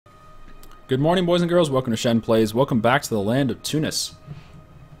Good morning, boys and girls. Welcome to Shenplays. Welcome back to the land of Tunis,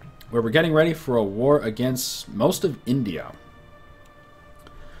 where we're getting ready for a war against most of India.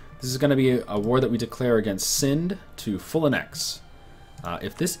 This is going to be a war that we declare against Sind to full annex.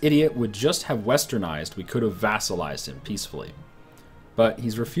 If this idiot would just have westernized, we could have vassalized him peacefully. But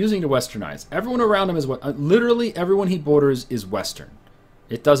he's refusing to westernize. Everyone around him is literally everyone he borders is Western.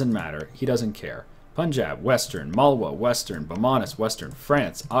 It doesn't matter. He doesn't care. Punjab, Western. Malwa, Western. Bamanas, Western.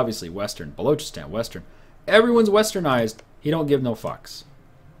 France, obviously Western. Balochistan, Western. Everyone's westernized. He don't give no fucks.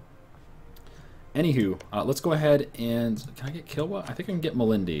 Anywho, let's go ahead and... Can I get Kilwa? I think I can get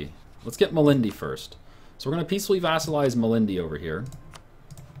Malindi. Let's get Malindi first. So we're going to peacefully vassalize Malindi over here.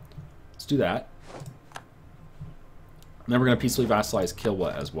 Let's do that. And then we're going to peacefully vassalize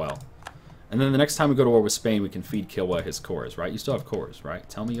Kilwa as well. And then the next time we go to war with Spain, we can feed Kilwa his cores, right? You still have cores, right?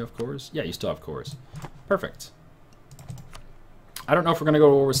 Tell me you have cores? Yeah, you still have cores. Perfect. I don't know if we're going to go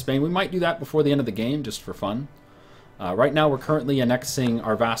to war with Spain. We might do that before the end of the game, just for fun. Right now, we're currently annexing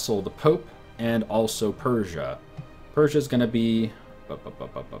our vassal, the Pope, and also Persia. Persia's going to be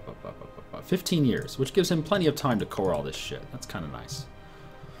 15 years, which gives him plenty of time to core all this shit. That's kind of nice.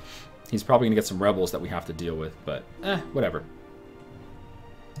 He's probably going to get some rebels that we have to deal with, but whatever.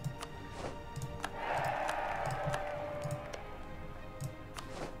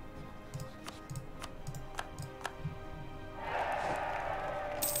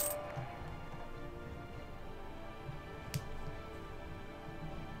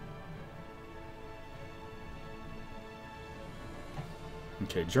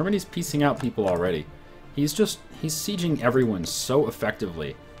 Okay, Germany's piecing out people already. He's sieging everyone so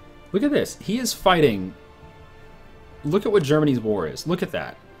effectively. Look at this. He is fighting... Look at what Germany's war is. Look at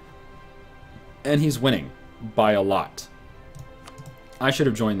that. And he's winning by a lot. I should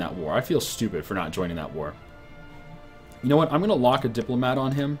have joined that war. I feel stupid for not joining that war. You know what? I'm going to lock a diplomat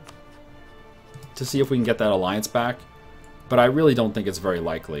on him to see if we can get that alliance back. But I really don't think it's very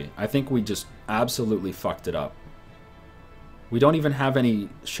likely. I think we just absolutely fucked it up. We don't even have any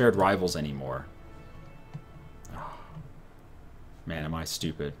shared rivals anymore. Oh. Man, am I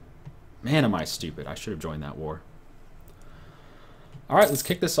stupid. Man, am I stupid. I should have joined that war. Alright, let's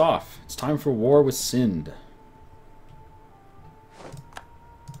kick this off. It's time for war with Sind.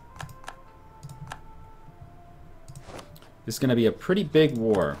 This is going to be a pretty big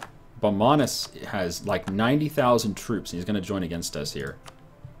war. Bamanas has like 90,000 troops, and he's going to join against us here.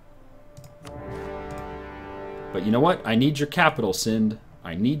 But you know what? I need your capital, Sind.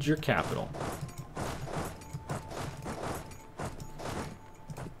 I need your capital.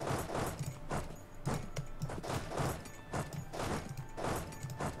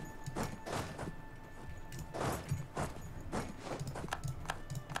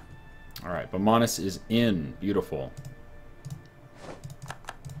 Alright, Bamanas is in. Beautiful.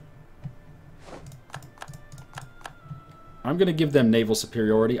 I'm going to give them naval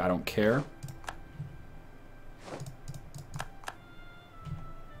superiority. I don't care.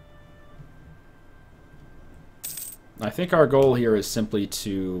 I think our goal here is simply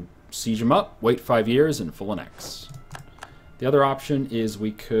to siege him up, wait 5 years, and full annex. The other option is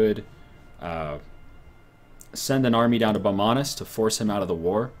we could send an army down to Bamanas to force him out of the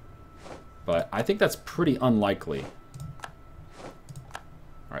war. But I think that's pretty unlikely.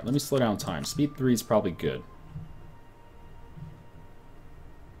 Alright, let me slow down time. Speed 3 is probably good.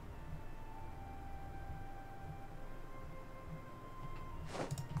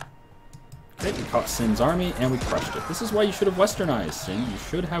 Okay, we caught Sind's army, and we crushed it. This is why you should have westernized, Sind. You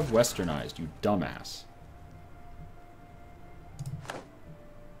should have westernized, you dumbass.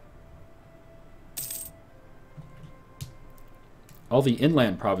 All the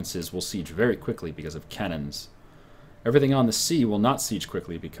inland provinces will siege very quickly because of cannons. Everything on the sea will not siege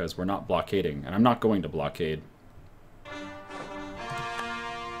quickly because we're not blockading, and I'm not going to blockade.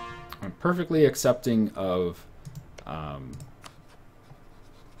 I'm perfectly accepting of...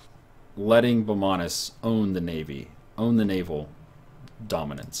 letting Bamanas own the navy, own the naval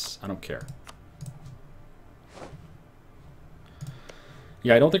dominance. I don't care.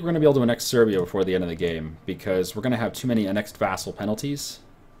 Yeah, I don't think we're going to be able to annex Serbia before the end of the game because we're going to have too many annexed vassal penalties,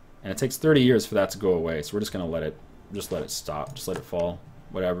 and it takes 30 years for that to go away. So we're just going to let it stop, just let it fall,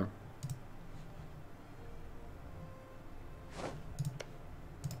 whatever.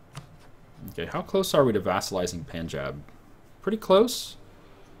 Okay, how close are we to vassalizing Punjab? Pretty close.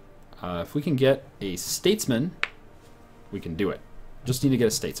 If we can get a statesman, we can do it. Just need to get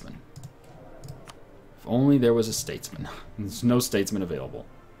a statesman. If only there was a statesman. There's no statesman available.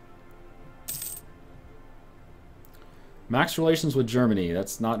 Max relations with Germany.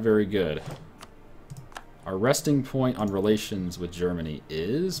 That's not very good. Our resting point on relations with Germany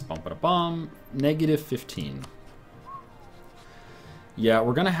is -15. Yeah,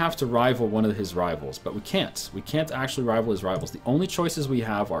 we're going to have to rival one of his rivals, but we can't. We can't actually rival his rivals. The only choices we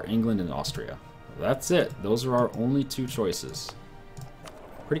have are England and Austria. That's it. Those are our only two choices.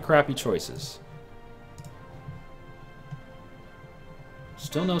 Pretty crappy choices.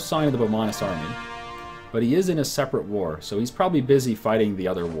 Still no sign of the Baumanis army, but he is in a separate war, so he's probably busy fighting the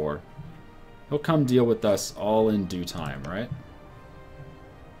other war. He'll come deal with us all in due time, right?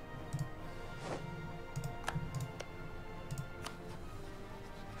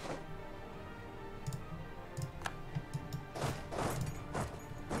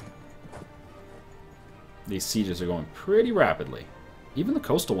 These sieges are going pretty rapidly. Even the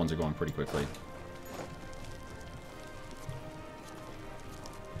coastal ones are going pretty quickly.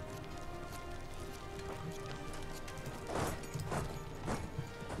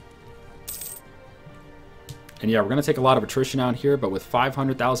 And yeah, we're going to take a lot of attrition out here, but with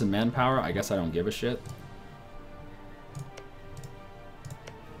 500,000 manpower, I guess I don't give a shit.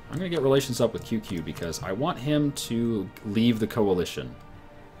 I'm going to get relations up with QQ because I want him to leave the coalition.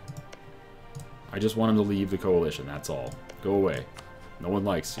 I just want him to leave the coalition, that's all. Go away. No one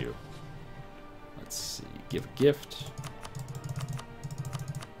likes you. Let's see. Give a gift.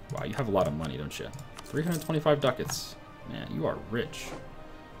 Wow, you have a lot of money, don't you? 325 ducats. Man, you are rich.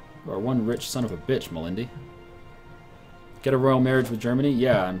 You are one rich son of a bitch, Melindy. Get a royal marriage with Germany?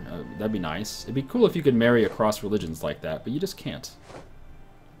 Yeah, that'd be nice. It'd be cool if you could marry across religions like that, but you just can't.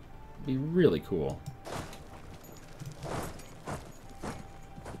 It'd be really cool.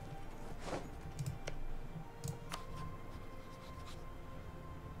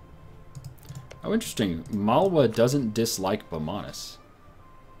 Oh, interesting. Malwa doesn't dislike Baumanis.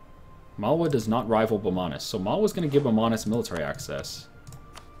 Malwa does not rival Baumanis, so Malwa's going to give Baumanis military access.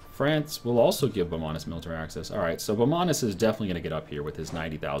 France will also give Baumanis military access. Alright, so Baumanis is definitely going to get up here with his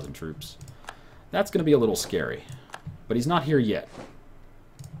 90,000 troops. That's going to be a little scary. But he's not here yet.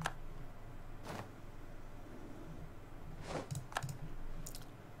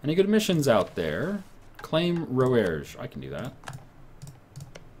 Any good missions out there? Claim Rouerge. I can do that.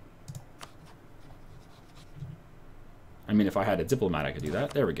 I mean, if I had a diplomat, I could do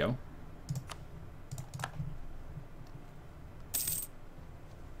that. There we go.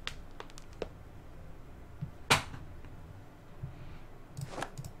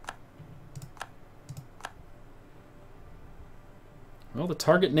 Well, the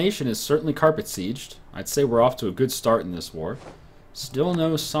target nation is certainly carpet-sieged. I'd say we're off to a good start in this war. Still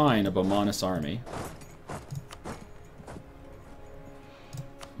no sign of Baumanis army.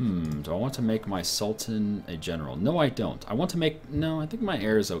 Do I want to make my Sultan a general? No, I don't. I want to make... No, I think my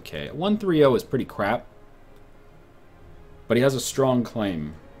heir is okay. 130 is pretty crap. But he has a strong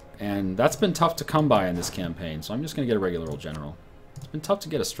claim. And that's been tough to come by in this campaign, so I'm just going to get a regular old general. It's been tough to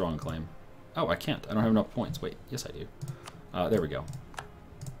get a strong claim. Oh, I can't. I don't have enough points. Wait, yes I do. There we go.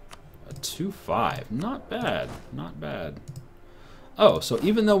 A 2-5. Not bad. Not bad. Oh, so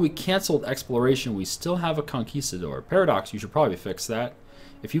even though we canceled exploration, we still have a conquistador. Paradox, you should probably fix that.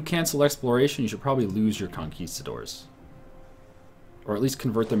 If you cancel exploration, you should probably lose your conquistadors. Or at least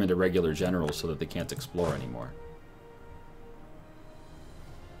convert them into regular generals so that they can't explore anymore.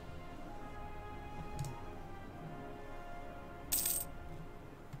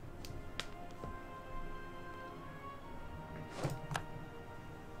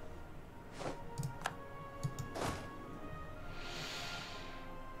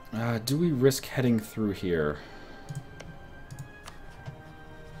 Do we risk heading through here?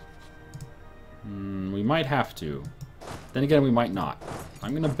 We might have to. Then again, we might not.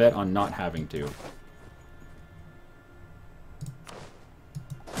 I'm going to bet on not having to.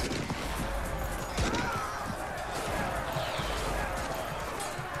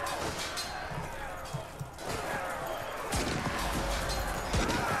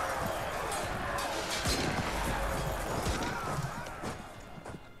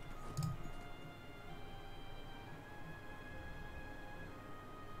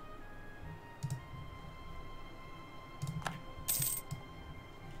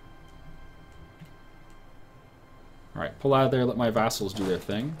 Alright, pull out of there, let my vassals do their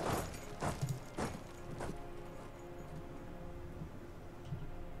thing.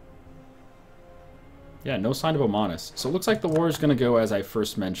 Yeah, no sign of Baumanis. So it looks like the war is going to go as I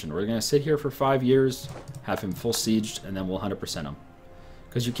first mentioned. We're going to sit here for 5 years, have him full sieged, and then we'll 100% him.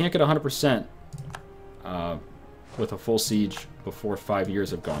 Because you can't get 100% with a full siege before 5 years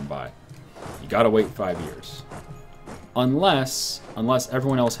have gone by. You got to wait 5 years. Unless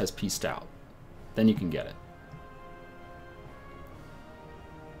everyone else has peaced out. Then you can get it.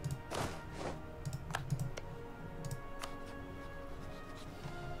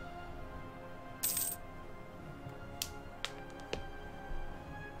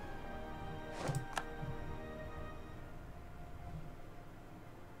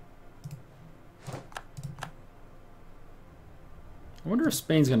 I wonder if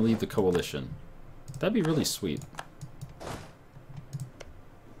Spain's going to leave the coalition. That'd be really sweet.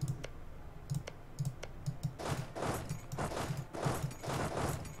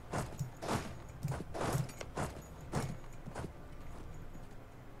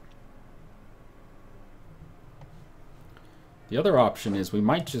 The other option is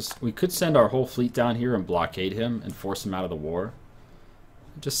we could send our whole fleet down here and blockade him and force him out of the war.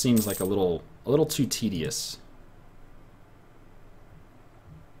 It just seems like a little too tedious.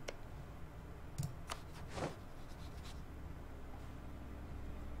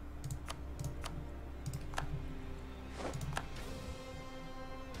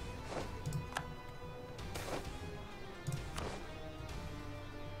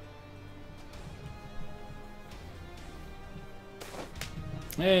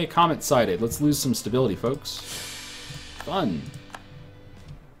 Hey, comet sighted. Let's lose some stability, folks. Fun.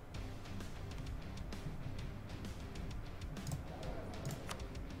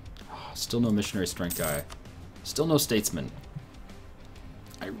 Oh, still no missionary strength guy. Still no statesman.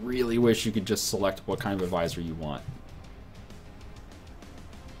 I really wish you could just select what kind of advisor you want.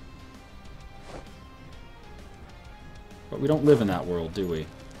 But we don't live in that world, do we?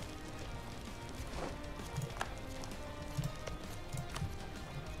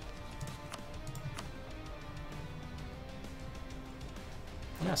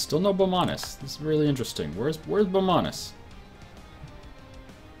 Yeah, still no Bomanis. This is really interesting. Where's Bomanis?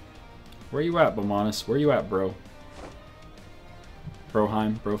 Where you at, Bomanis? Where you at, bro?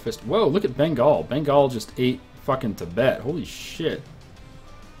 Broheim, Brofist. Whoa, look at Bengal. Bengal just ate fucking Tibet. Holy shit.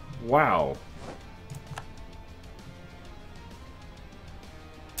 Wow.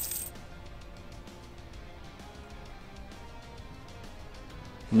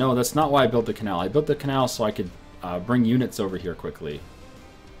 No, that's not why I built the canal. I built the canal so I could bring units over here quickly.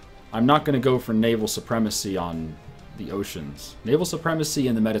 I'm not going to go for naval supremacy on the oceans. Naval supremacy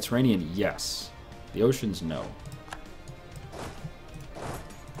in the Mediterranean, yes. The oceans, no.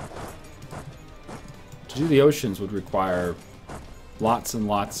 To do the oceans would require lots and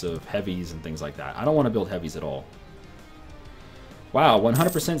lots of heavies and things like that. I don't want to build heavies at all. Wow,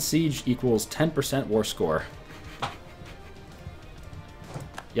 100% siege equals 10% war score.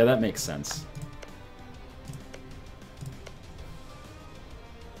 Yeah, that makes sense.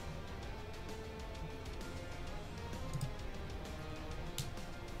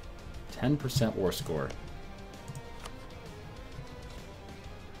 10% war score.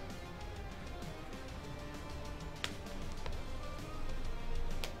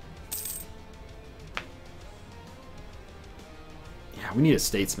 Yeah, we need a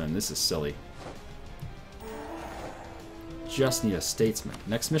statesman. This is silly. Just need a statesman.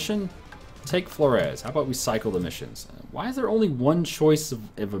 Next mission? Take Flores. How about we cycle the missions? Why is there only one choice of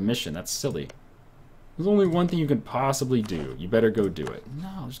a mission? That's silly. There's only one thing you can possibly do. You better go do it.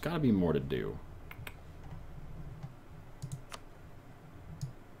 No, there's got to be more to do.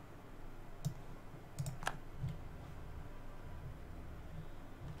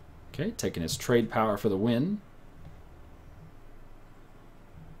 Okay, taking his trade power for the win.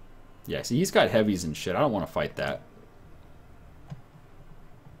 Yeah, see, he's got heavies and shit. I don't want to fight that.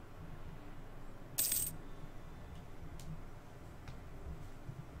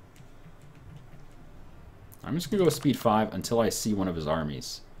 I'm just going to go with speed 5 until I see one of his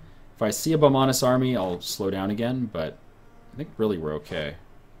armies. If I see a Bomanis army, I'll slow down again, but I think really we're okay.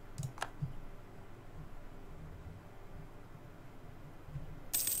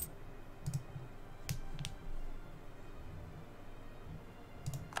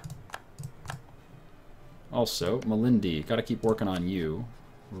 Also, Malindi, got to keep working on you.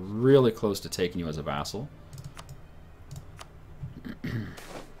 Really close to taking you as a vassal.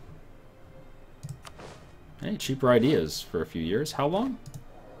 Hey, cheaper ideas for a few years. How long?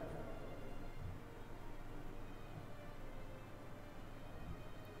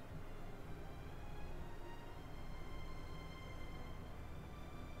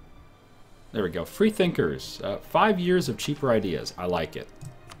 There we go. Free thinkers. 5 years of cheaper ideas. I like it.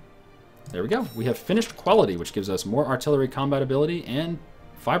 There we go. We have finished quality, which gives us more artillery combat ability and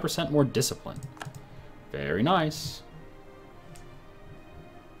 5% more discipline. Very nice.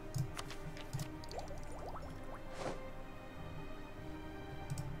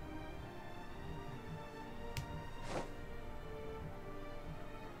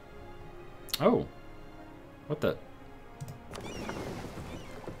 Oh. What the?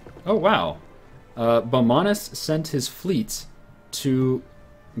 Oh, wow. Bomanis sent his fleets to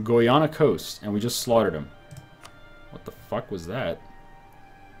Guyana coast, and we just slaughtered him. What the fuck was that?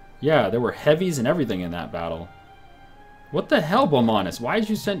 Yeah, there were heavies and everything in that battle. What the hell, Bomanis? Why did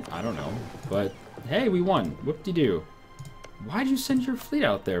you send... I don't know. But, hey, we won. Whoop-de-doo. Why'd you send your fleet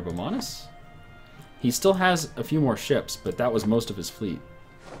out there, Bomanus? He still has a few more ships, but that was most of his fleet.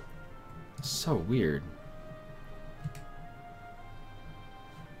 So weird.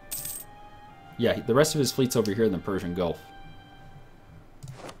 Yeah, the rest of his fleet's over here in the Persian Gulf.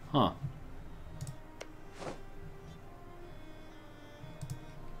 Huh.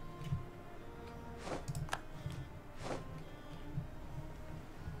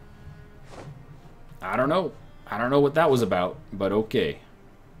 I don't know. I don't know what that was about, but okay.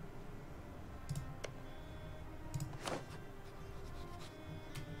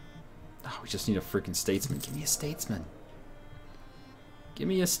 Oh, we just need a freaking statesman. Give me a statesman. Give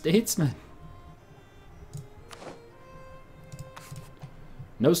me a statesman.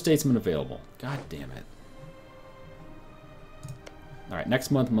 No statesman available. God damn it. Alright,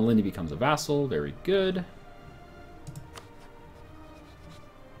 next month Malindi becomes a vassal. Very good.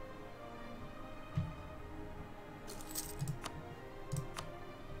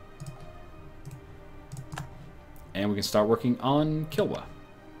 And we can start working on Kilwa.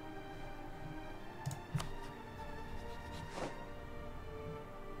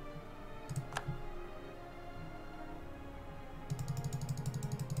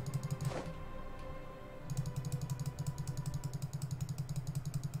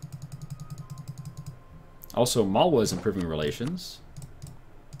 Also, Malwa is improving relations.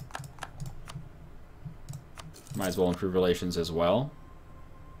 Might as well improve relations as well.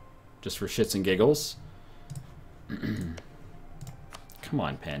 Just for shits and giggles. Come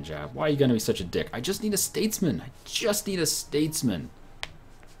on, Punjab. Why are you going to be such a dick? I just need a statesman. I just need a statesman.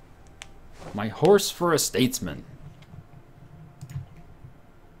 My horse for a statesman.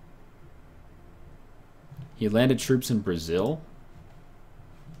 He landed troops in Brazil.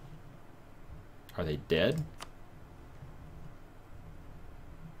 Are they dead?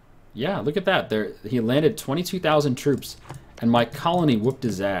 Yeah, look at that. He landed 22,000 troops, and my colony whooped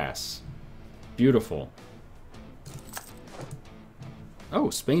his ass. Beautiful. Oh,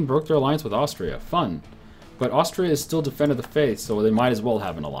 Spain broke their alliance with Austria. Fun. But Austria is still defended the faith, so they might as well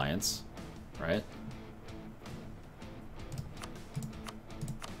have an alliance. Right?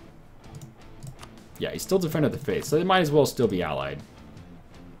 Yeah, he still defended the faith, so they might as well still be allied.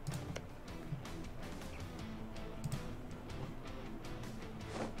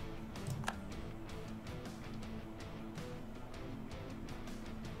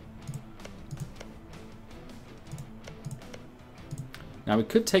 Now, we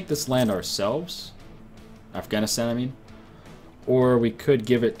could take this land ourselves. Afghanistan, I mean. Or we could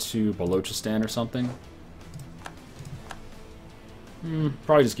give it to Balochistan or something.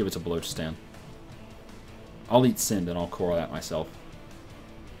 Probably just give it to Balochistan. I'll eat Sind and I'll core that myself.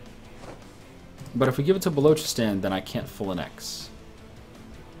 But if we give it to Balochistan, then I can't full annex.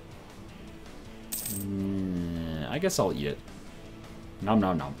 I guess I'll eat it. Nom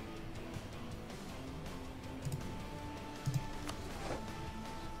nom nom.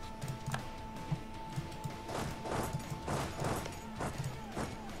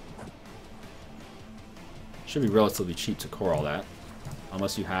 Should be relatively cheap to core all that.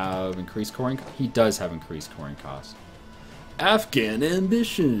 Unless you have increased coring. He does have increased coring cost. Afghan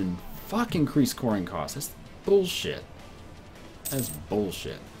ambition. Fuck increased coring cost. That's bullshit. That's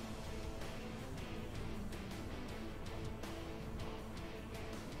bullshit.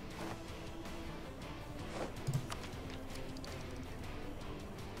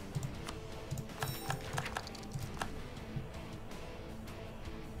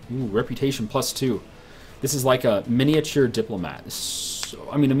 Ooh, reputation +2. This is like a miniature diplomat. This is so,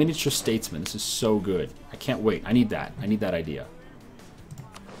 I mean, a miniature statesman. This is so good. I can't wait. I need that. I need that idea.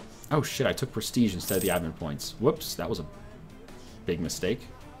 Oh shit, I took prestige instead of the admin points. Whoops, that was a big mistake.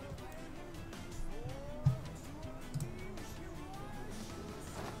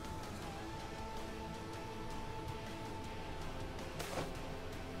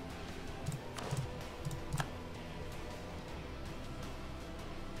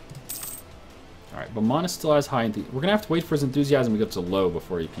 Alright, Bamana still has high enthusiasm. We're going to have to wait for his enthusiasm to go to low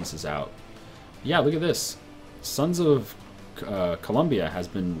before he pieces out. Yeah, look at this. Sons of Colombia has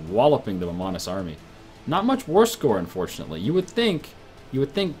been walloping the Bamanas army. Not much war score, unfortunately. You would think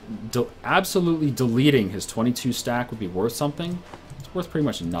absolutely deleting his 22 stack would be worth something. It's worth pretty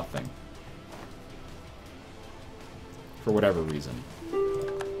much nothing. For whatever reason.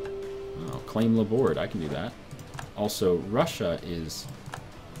 Oh, claim Laborde. I can do that. Also, Russia is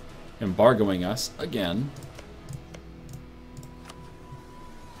embargoing us again.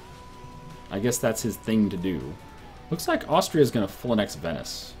 I guess that's his thing to do. Looks like Austria's going to full annex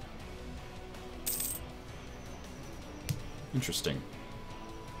Venice. Interesting.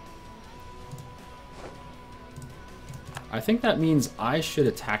 I think that means I should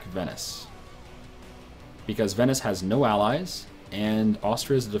attack Venice. Because Venice has no allies, and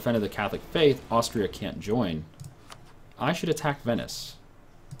Austria is the defender of the Catholic faith. Austria can't join. I should attack Venice.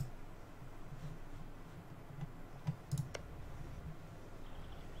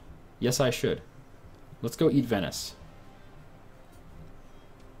 Yes, I should. Let's go eat Venice.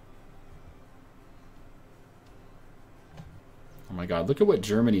 Oh my god, look at what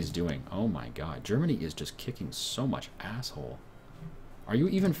Germany's doing. Oh my god, Germany is just kicking so much asshole. Are you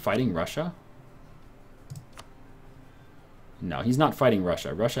even fighting Russia? No, he's not fighting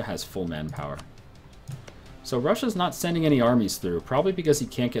Russia. Russia has full manpower. So Russia's not sending any armies through, probably because he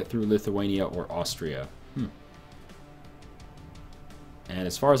can't get through Lithuania or Austria. And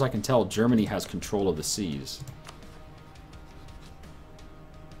as far as I can tell, Germany has control of the seas.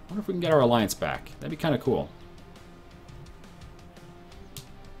 I wonder if we can get our alliance back. That'd be kind of cool.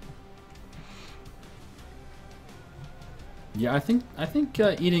 Yeah, I think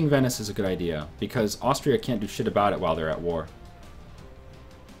eating Venice is a good idea, because Austria can't do shit about it while they're at war.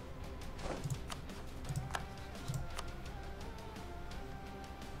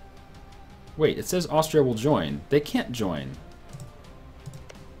 Wait, it says Austria will join. They can't join.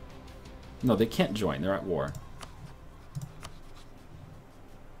 No, they can't join. They're at war.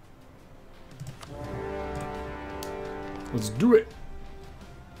 Let's do it!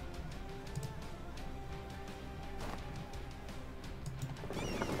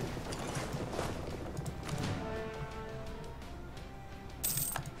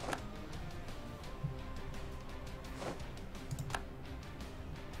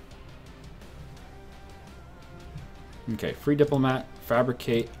 Okay, free diplomat,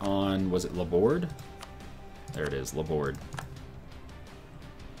 fabricate on, was it Laborde? There it is, Laborde.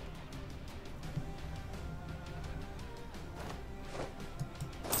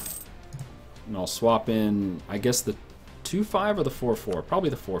 And I'll swap in, I guess the 2-5 or the 4-4? Probably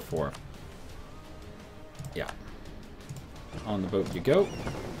the 4-4. Yeah. On the boat you go.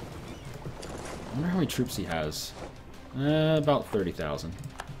 I wonder how many troops he has. About 30,000.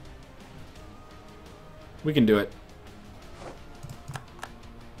 We can do it.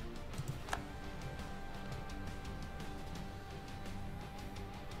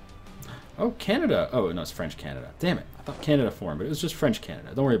 Oh, Canada. Oh, no, it's French Canada. Damn it. I thought Canada formed, but it was just French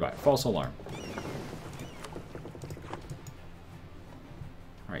Canada. Don't worry about it. False alarm.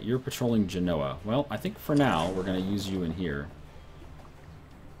 Alright, you're patrolling Genoa. Well, I think for now, we're going to use you in here.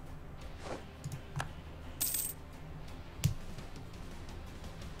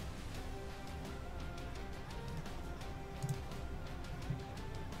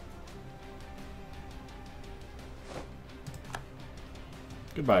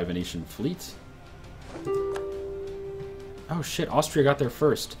 Goodbye, Venetian fleet. Oh shit, Austria got there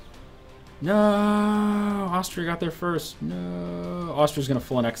first. No! Austria got there first. No! Austria's gonna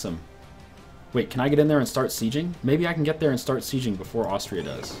full annex them. Wait, can I get in there and start sieging? Maybe I can get there and start sieging before Austria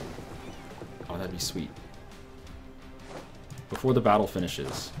does. Oh, that'd be sweet. Before the battle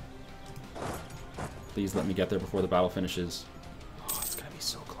finishes. Please let me get there before the battle finishes. Oh, it's gonna be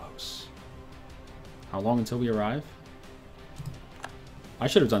so close. How long until we arrive? I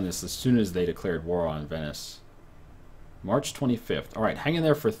should have done this as soon as they declared war on Venice. March 25th. Alright, hang in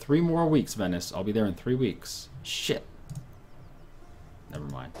there for 3 more weeks, Venice. I'll be there in 3 weeks. Shit. Never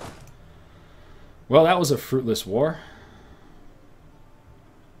mind. Well, that was a fruitless war.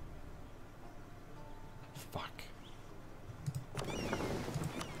 Fuck.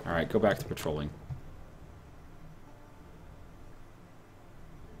 Alright, go back to patrolling.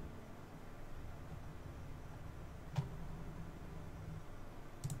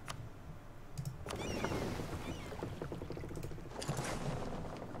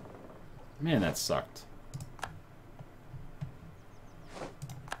 Man, that sucked.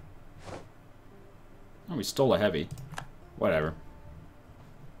 Oh, we stole a heavy. Whatever.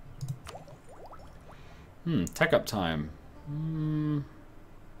 Tech up time.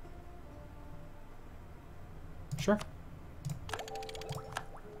 Sure.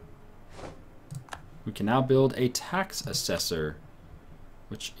 We can now build a tax assessor,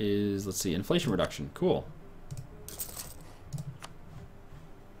 which is, let's see, inflation reduction. Cool.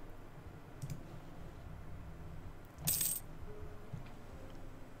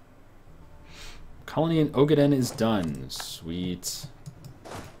 Colony in Ogaden is done. Sweet.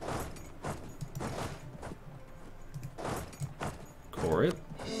 Core it.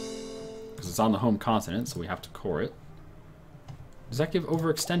 Because it's on the home continent, so we have to core it. Does that give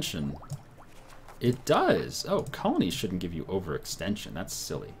overextension? It does. Oh, colonies shouldn't give you overextension. That's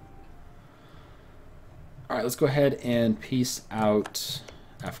silly. Alright, let's go ahead and peace out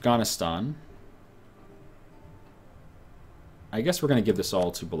Afghanistan. I guess we're going to give this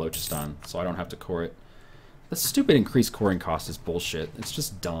all to Balochistan, so I don't have to core it. The stupid increased coring cost is bullshit. It's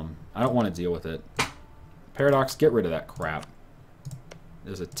just dumb. I don't want to deal with it. Paradox, get rid of that crap.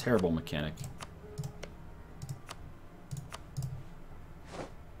 It is a terrible mechanic.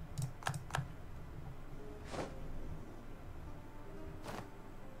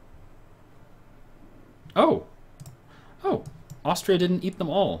 Oh! Oh! Austria didn't eat them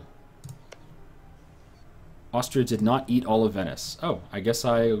all. Austria did not eat all of Venice. Oh, I guess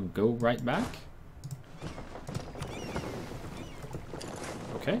I go right back?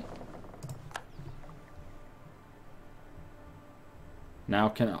 Okay. Now,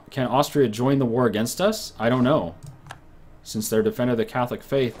 can Austria join the war against us? I don't know. Since they're defender of the Catholic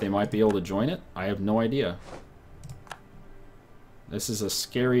faith, they might be able to join it? I have no idea. This is a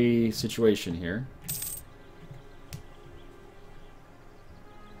scary situation here.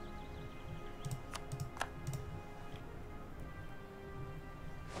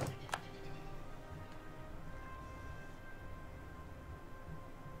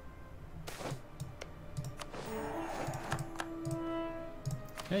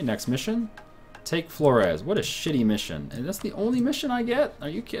 Okay, next mission. Take Flores. What a shitty mission. And that's the only mission I get? Are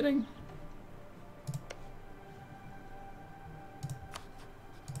you kidding?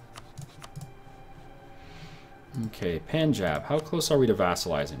 Okay, Punjab. How close are we to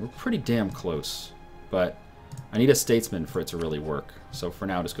vassalizing? We're pretty damn close. But I need a statesman for it to really work. So for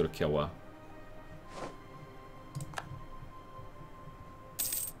now, just go to Kilwa.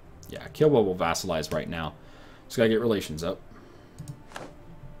 Yeah, Kilwa will vassalize right now. Just gotta get relations up.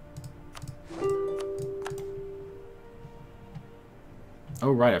 Oh,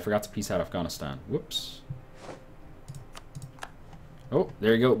 right, I forgot to peace out Afghanistan. Whoops. Oh,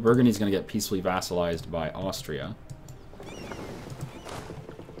 there you go. Burgundy's going to get peacefully vassalized by Austria.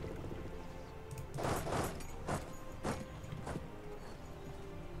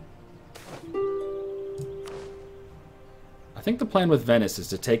 I think the plan with Venice is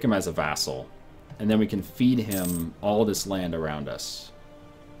to take him as a vassal, and then we can feed him all this land around us.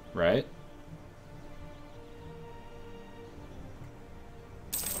 Right?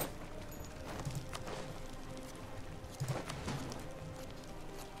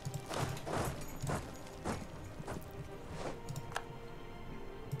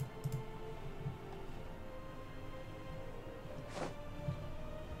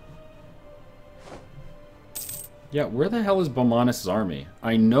 Yeah, where the hell is Bomanis' army?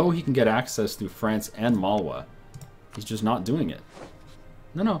 I know he can get access through France and Malwa. He's just not doing it.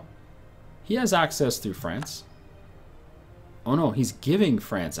 No. He has access through France. Oh no, he's giving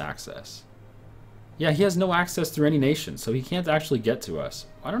France access. Yeah, he has no access through any nation, so he can't actually get to us.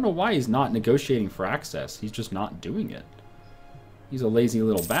 I don't know why he's not negotiating for access. He's just not doing it. He's a lazy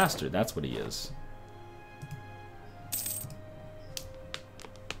little bastard, that's what he is.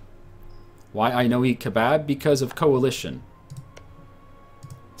 Why I know eat kebab? Because of coalition.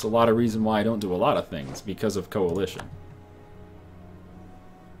 It's a lot of reason why I don't do a lot of things, because of coalition.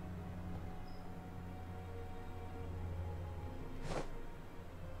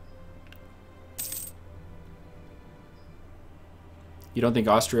 You don't think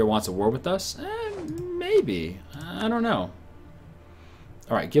Austria wants a war with us? Maybe. I don't know.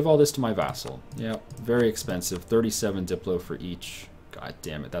 Alright, give all this to my vassal. Yep, very expensive. 37 Diplo for each. God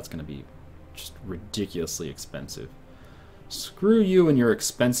damn it, that's going to be just ridiculously expensive. Screw you and your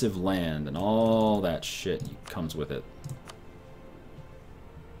expensive land and all that shit comes with it.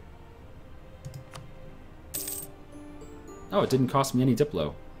 Oh, it didn't cost me any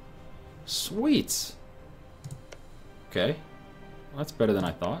Diplo. Sweet! Okay. Well, that's better than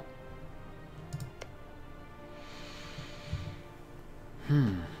I thought.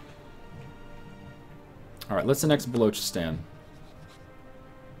 Alright, let's annex Balochistan.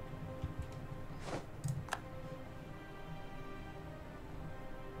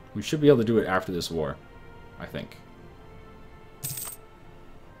 We should be able to do it after this war, I think.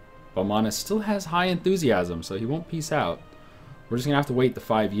 Bomanis still has high enthusiasm, so he won't peace out. We're just going to have to wait the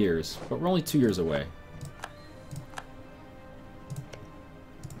 5 years, but we're only 2 years away.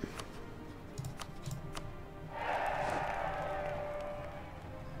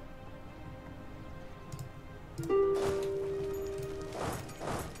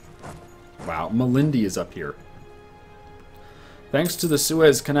 Wow, Malindi is up here. Thanks to the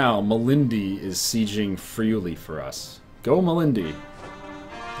Suez Canal, Malindi is sieging Friuli for us. Go Malindi.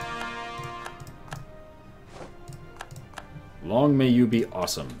 Long may you be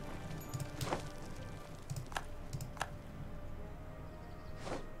awesome.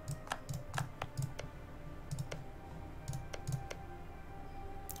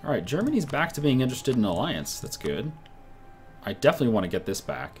 Alright, Germany's back to being interested in an alliance. That's good. I definitely want to get this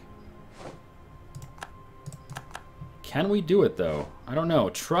back. Can we do it, though? I don't know.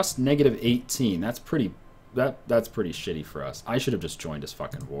 Trust negative 18. That's pretty... That's pretty shitty for us. I should have just joined this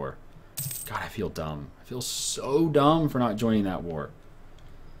fucking war. God, I feel dumb. I feel so dumb for not joining that war.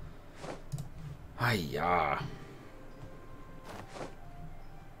 Ay-ya.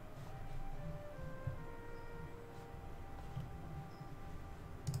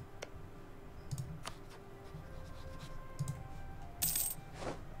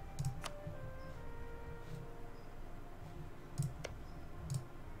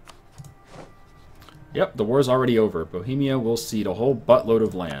 Yep, the war's already over. Bohemia will cede a whole buttload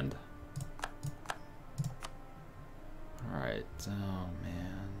of land. Alright, oh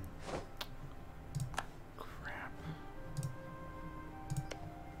man. Crap.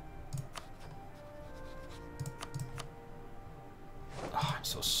 Oh, I'm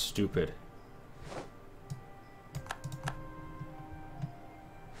so stupid.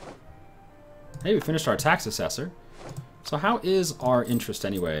 Hey, we finished our tax assessor. So how is our interest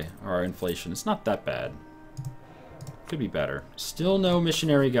anyway, or our inflation? It's not that bad. Could be better. Still no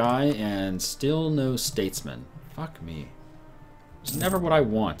missionary guy, and still no statesman. Fuck me. It's never what I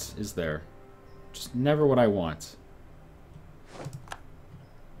want, is there? Just never what I want.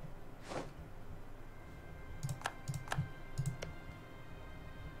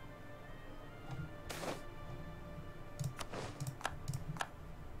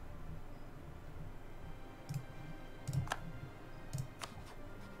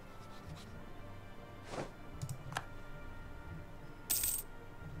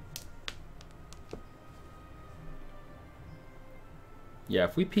 Yeah,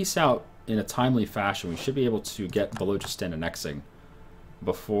 if we peace out in a timely fashion, we should be able to get Balochistan annexing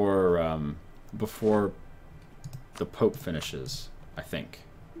before before the Pope finishes, I think.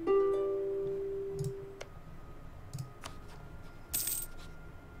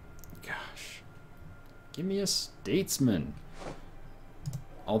 Gosh. Give me a statesman.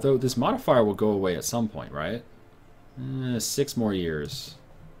 Although this modifier will go away at some point, right? 6 more years.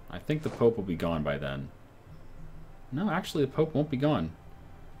 I think the Pope will be gone by then. No, actually the Pope won't be gone.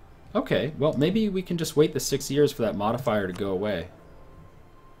 Okay, well, maybe we can just wait the 6 years for that modifier to go away.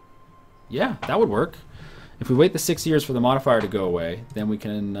 Yeah, that would work. If we wait the 6 years for the modifier to go away, then we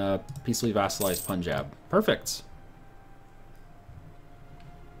can peacefully vassalize Punjab. Perfect.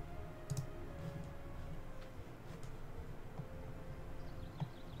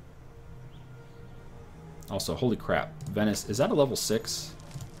 Also, holy crap. Venice, is that a level 6?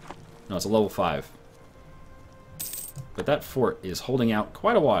 No, it's a level 5. But that fort is holding out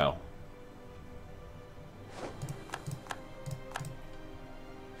quite a while.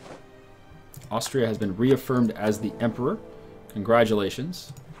 Austria has been reaffirmed as the emperor.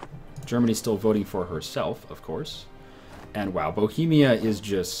 Congratulations. Germany's still voting for herself, of course. And wow, Bohemia is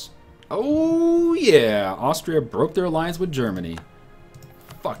just... Oh yeah! Austria broke their alliance with Germany.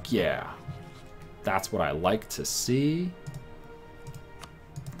 Fuck yeah. That's what I like to see.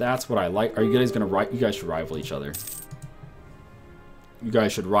 That's what I like. Are you guys gonna... You guys should rival each other. You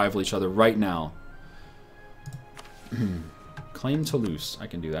guys should rival each other right now. Claim Toulouse. I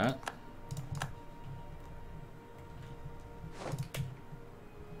can do that.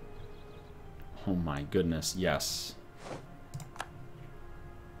 Oh my goodness, yes.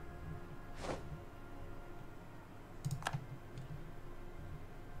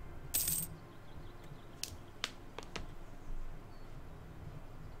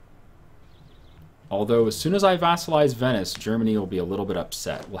 Although, as soon as I vassalize Venice, Germany will be a little bit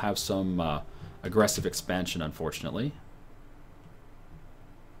upset. We'll have some aggressive expansion, unfortunately.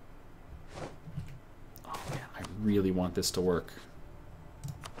 Oh man, I really want this to work.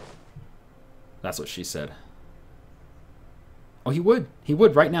 That's what she said. Oh, he would. He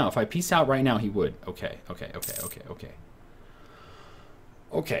would right now. If I peace out right now, he would. Okay, okay, okay, okay, okay.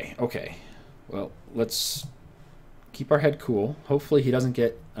 Okay, okay. Well, let's keep our head cool. Hopefully he doesn't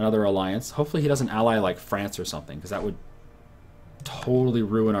get another alliance. Hopefully he doesn't ally like France or something, because that would totally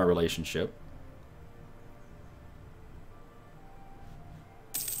ruin our relationship.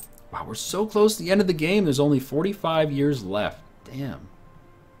 Wow, we're so close to the end of the game. There's only 45 years left. Damn.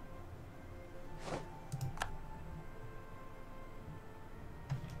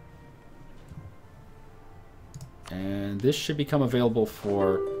 And this should become available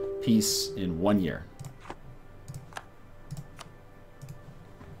for peace in 1 year.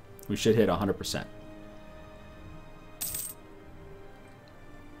 We should hit 100%.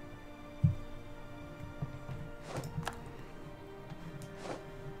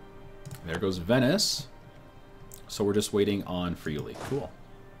 There goes Venice. So we're just waiting on Friuli. Cool.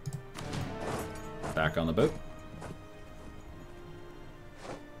 Back on the boat.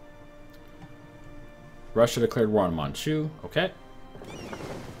 Russia declared war on Manchu. Okay.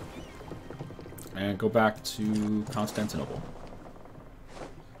 And go back to Constantinople.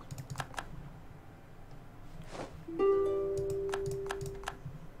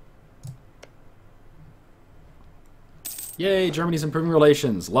 Yay, Germany's improving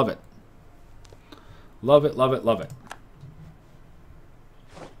relations. Love it. Love it, love it, love it.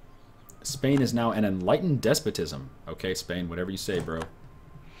 Spain is now an enlightened despotism. Okay, Spain, whatever you say, bro.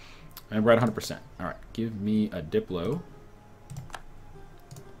 And we're at 100%. All right, give me a Diplo.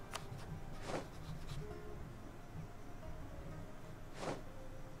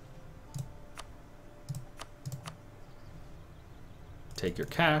 Take your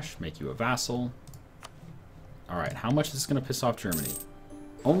cash, make you a vassal. All right, how much is this going to piss off Germany?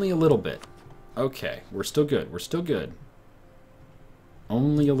 Only a little bit. Okay, we're still good. We're still good.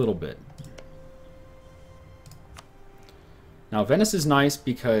 Only a little bit. Now, Venice is nice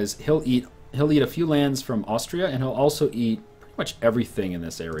because he'll eat a few lands from Austria, and he'll also eat pretty much everything in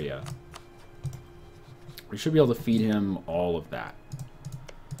this area. We should be able to feed him all of that.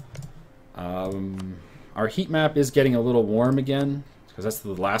 Our heat map is getting a little warm again, because that's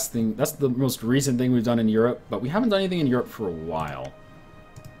the last thing, that's the most recent thing we've done in Europe, but we haven't done anything in Europe for a while.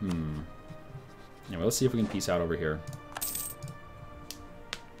 Anyway, let's see if we can peace out over here.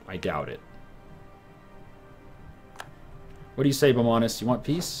 I doubt it. What do you say, Bomanis? You want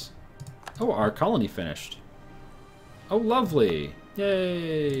peace? Oh, our colony finished. Oh, lovely.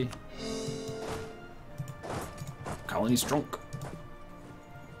 Yay. Colony's drunk.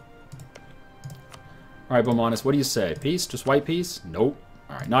 Alright, Bomanis, what do you say? Peace? Just white peace? Nope.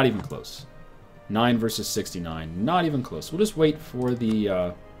 Alright, not even close. 9 versus 69. Not even close. We'll just wait for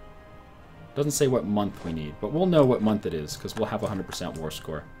the... doesn't say what month we need, but we'll know what month it is, because we'll have a 100% war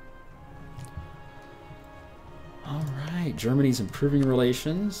score. Alright, Germany's improving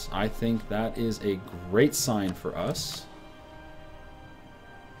relations. I think that is a great sign for us.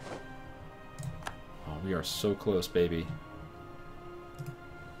 Oh, we are so close, baby.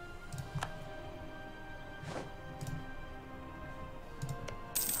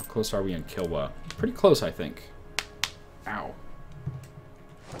 How close are we in Kilwa? Pretty close, I think. Ow.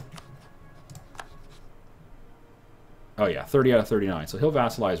 Oh yeah, 30 out of 39. So he'll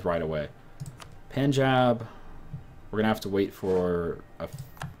vassalize right away. Punjab, we're going to have to wait for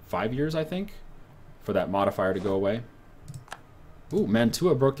 5 years, I think, for that modifier to go away. Ooh,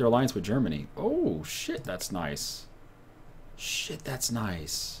 Mantua broke their alliance with Germany. Oh, shit, that's nice. Shit, that's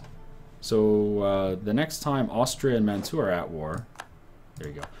nice. So the next time Austria and Mantua are at war, there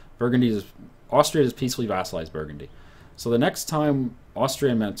you go. Austria has peacefully vassalized Burgundy. So the next time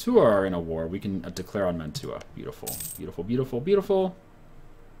Austria and Mantua are in a war, we can declare on Mantua. Beautiful, beautiful, beautiful, beautiful.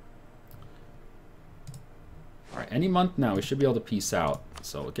 All right, any month now, we should be able to peace out.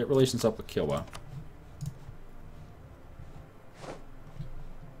 So get relations up with Kilwa.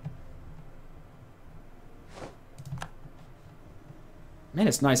 Man,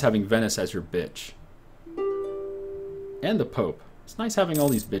 it's nice having Venice as your bitch. And the Pope. It's nice having all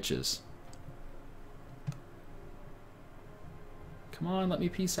these bitches. Come on, let me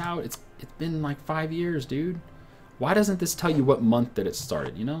peace out. It's been like 5 years, dude. Why doesn't this tell you what month that it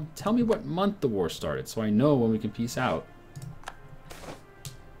started, you know? Tell me what month the war started so I know when we can peace out.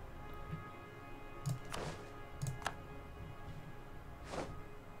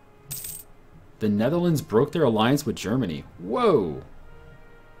 The Netherlands broke their alliance with Germany. Whoa!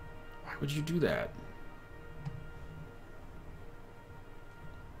 Why would you do that?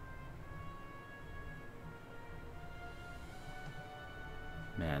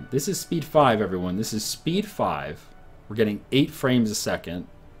 Man, this is speed 5, everyone. This is speed 5. We're getting 8 frames a second.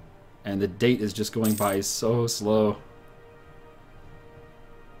 And the date is just going by so slow.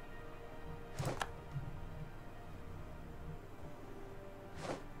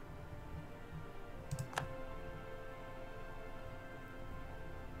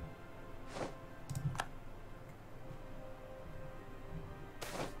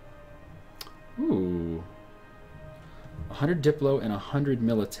 Ooh. 100 Diplo and 100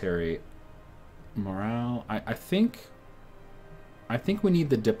 military morale. I think we need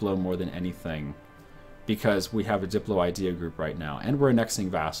the Diplo more than anything because we have a Diplo idea group right now and we're annexing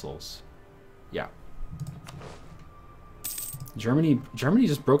vassals. Yeah. Germany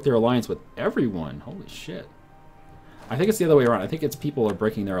just broke their alliance with everyone. Holy shit. I think it's the other way around. I think it's people are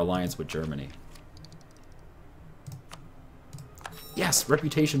breaking their alliance with Germany. Yes,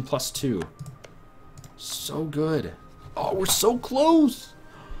 reputation +2. So good. Oh, we're so close!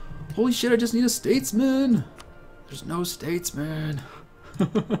 Holy shit, I just need a statesman! There's no statesman.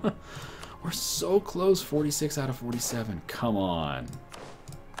 We're so close, 46 out of 47. Come on.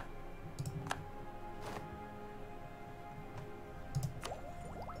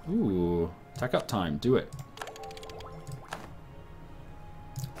 Ooh, attack up time. Do it.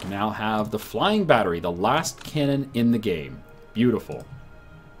 Now have the flying battery, the last cannon in the game. Beautiful.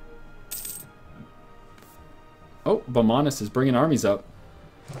 Oh, Bamanus is bringing armies up.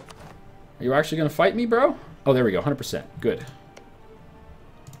 Are you actually going to fight me, bro? Oh, there we go. 100%. Good.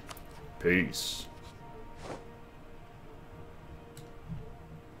 Peace.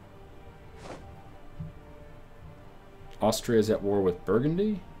 Austria is at war with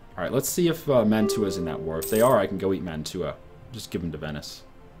Burgundy. All right, let's see if Mantua is in that war. If they are, I can go eat Mantua. Just give them to Venice.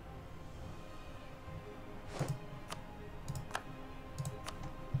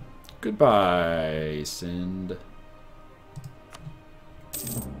 Goodbye, Sind.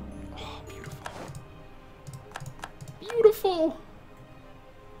 Oh, beautiful. Beautiful.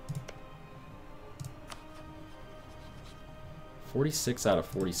 .46 out of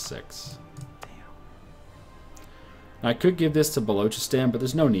 46. Now, I could give this to Balochistan, but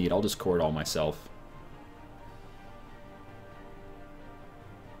there's no need. I'll just core it all myself.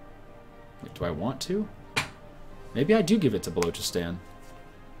 Wait, do I want to? Maybe I do give it to Balochistan.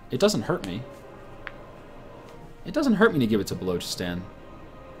 It doesn't hurt me. It doesn't hurt me to give it to Balochistan.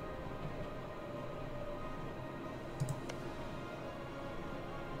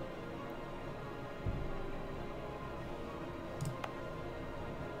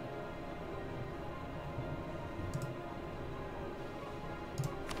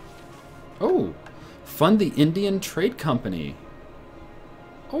 Oh, fund the Indian Trade Company.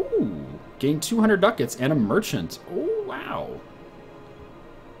 Oh, gain 200 ducats and a merchant. Oh, wow.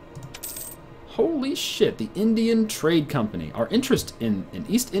 Holy shit, the Indian Trade Company. Our interest in an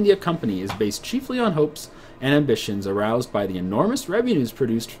East India Company is based chiefly on hopes and ambitions aroused by the enormous revenues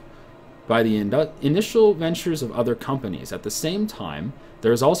produced by the initial ventures of other companies. At the same time,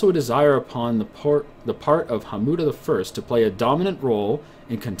 there is also a desire upon the part of Hamuda I to play a dominant role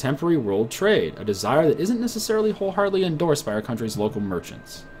in contemporary world trade, a desire that isn't necessarily wholeheartedly endorsed by our country's local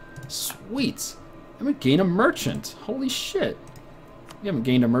merchants. Sweet! I'm gonna gain a merchant. Holy shit. We haven't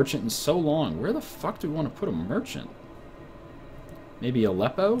gained a merchant in so long. Where the fuck do we want to put a merchant? Maybe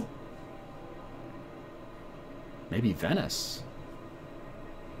Aleppo? Maybe Venice.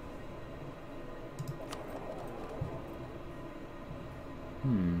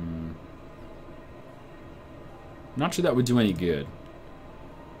 Not sure that would do any good.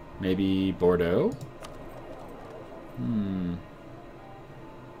 Maybe Bordeaux?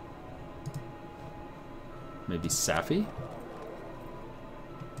 Maybe Safi?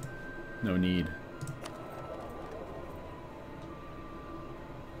 No need.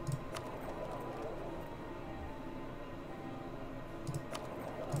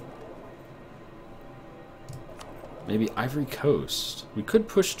 Maybe Ivory Coast. We could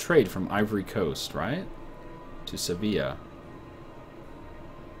push trade from Ivory Coast, right? To Sevilla.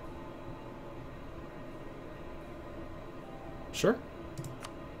 Sure.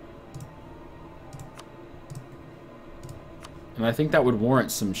 And I think that would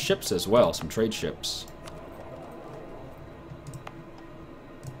warrant some ships as well, some trade ships.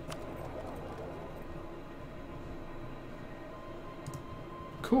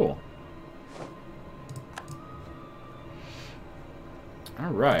 Cool.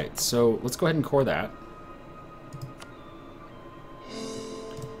 Alright, so let's go ahead and core that.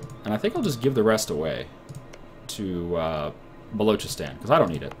 And I think I'll just give the rest away to Balochistan, because I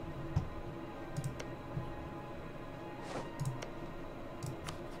don't need it.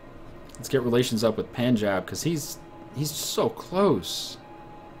 Let's get relations up with Punjab, because he's so close.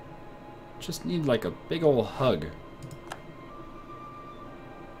 Just need like a big old hug.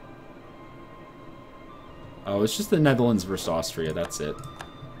 Oh, it's just the Netherlands versus Austria, that's it.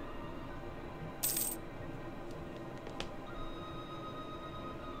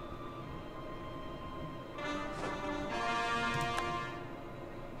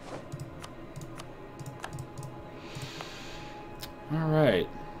 Alright.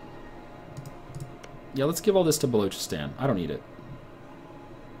 Yeah, let's give all this to Balochistan. I don't need it.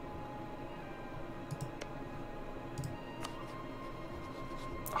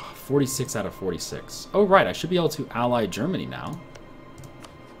 Oh, 46 out of 46. Oh, right. I should be able to ally Germany now.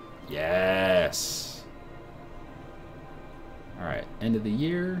 Yes. Alright. End of the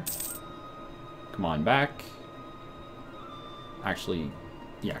year. Come on back. Actually,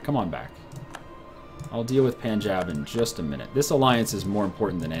 yeah, come on back. I'll deal with Punjab in just a minute. This alliance is more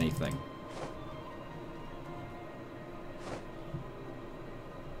important than anything.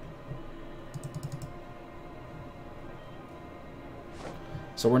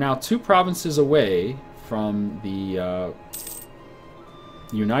 So we're now 2 provinces away from the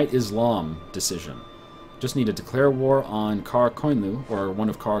Unite Islam decision. Just need to declare war on Karakoyunlu, or one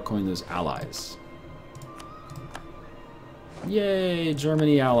of Karakoyunlu's allies. Yay,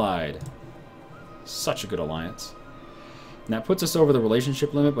 Germany allied. Such a good alliance. And that puts us over the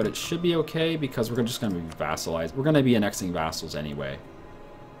relationship limit, but it should be okay because we're just going to be vassalized. We're going to be annexing vassals anyway.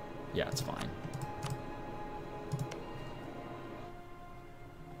 Yeah, it's fine.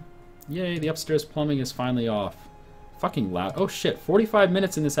 Yay, the upstairs plumbing is finally off. Fucking loud. Oh shit, 45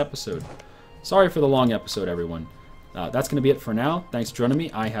 minutes in this episode. Sorry for the long episode, everyone. That's going to be it for now. Thanks for joining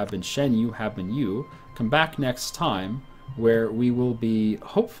me. I have been Shen, you have been you. Come back next time where we will be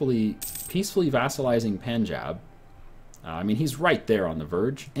hopefully peacefully vassalizing Punjab. I mean, he's right there on the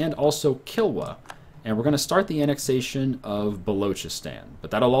verge. And also Kilwa. And we're going to start the annexation of Balochistan.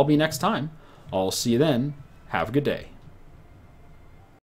 But that'll all be next time. I'll see you then. Have a good day.